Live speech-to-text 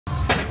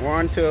We're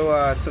on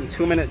to some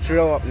 2-minute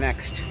drill up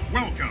next.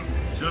 Welcome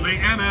to the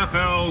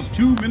NFL's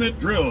 2-minute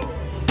drill.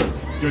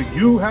 Do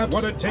you have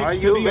what it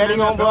takes to be an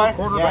NFL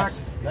quarterback?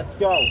 Yes. Let's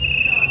go.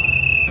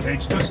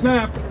 Takes the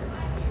snap.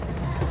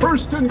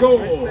 First and goal.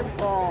 First and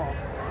goal.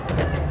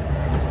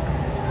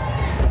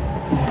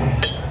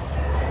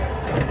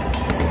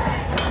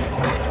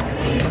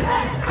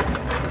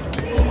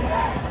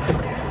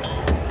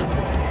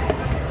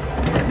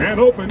 Man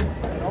open.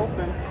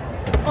 Open.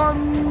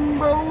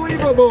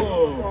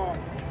 Unbelievable.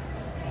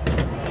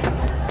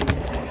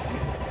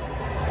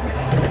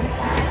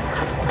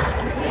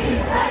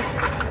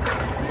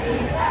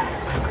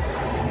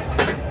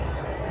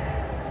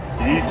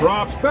 He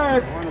drops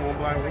back.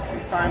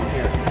 Wasting time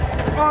here.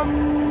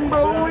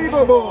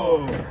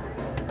 Unbelievable.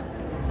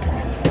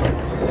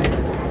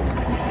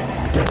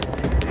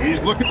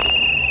 He's looking.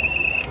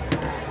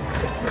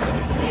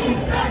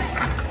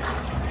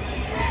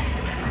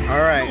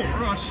 All right.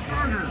 For a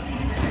starter.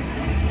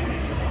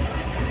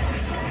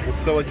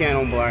 Let's go again,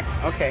 Omar.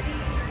 Okay.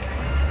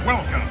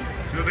 Welcome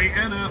to the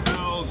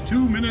NFL's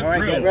 2-minute drill. All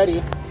right, get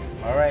ready.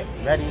 All right,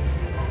 ready.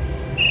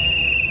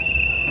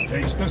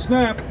 Takes the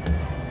snap.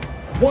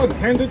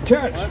 One-handed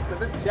catch. One for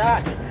the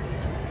shot.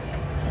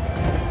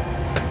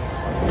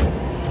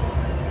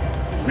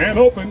 Man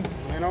open.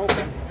 Man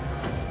open.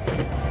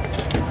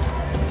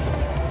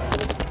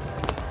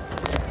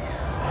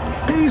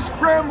 He's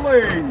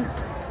scrambling.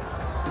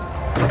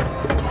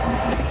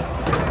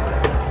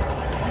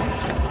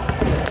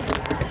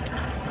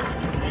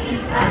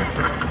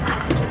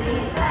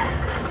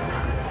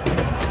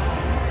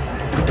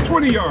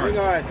 $20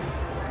 yards.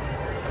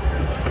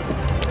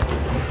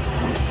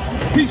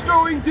 He's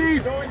going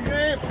deep. Going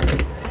deep.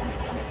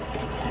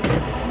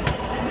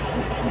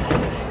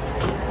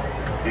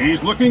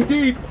 He's looking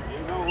deep.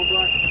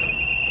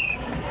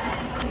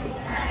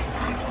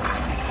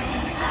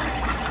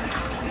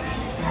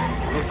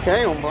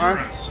 Okay, Omar.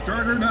 For a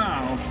starter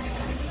now.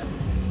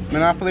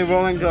 Monopoly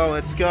roll and go.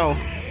 Let's go.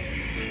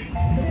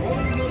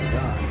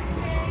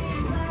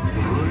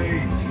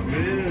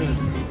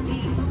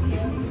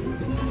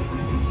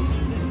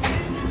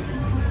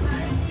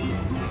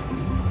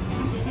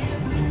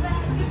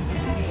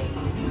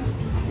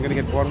 I'm gonna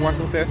get boardwalk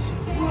with this.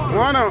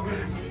 Oh no!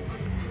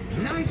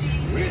 Nice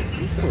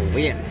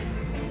win.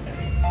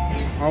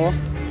 Oh.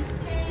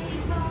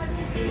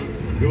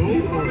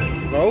 Go for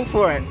it. Go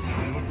for it.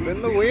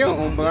 Spin the wheel,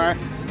 Omar.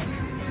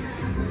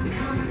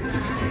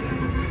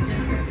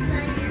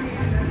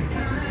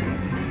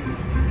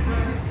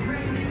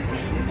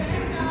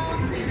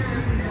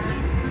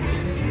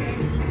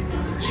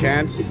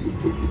 Chance.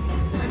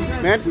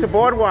 Chance to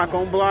boardwalk,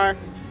 Omar.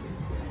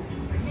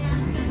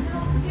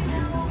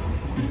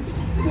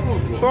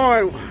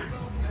 Boy,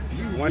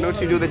 why don't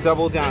you do the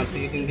double down so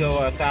you can go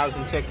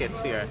 1,000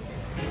 tickets here?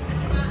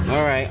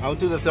 All right, I'll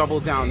do the double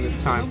down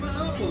this time.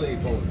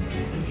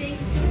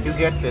 If you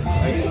get this,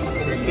 I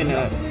can.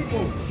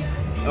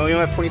 Oh, you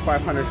only have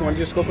 2,500. So want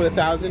to just go for the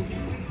 1,000?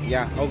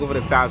 Yeah, I'll go for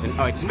the 1,000. All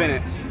right, spin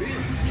it.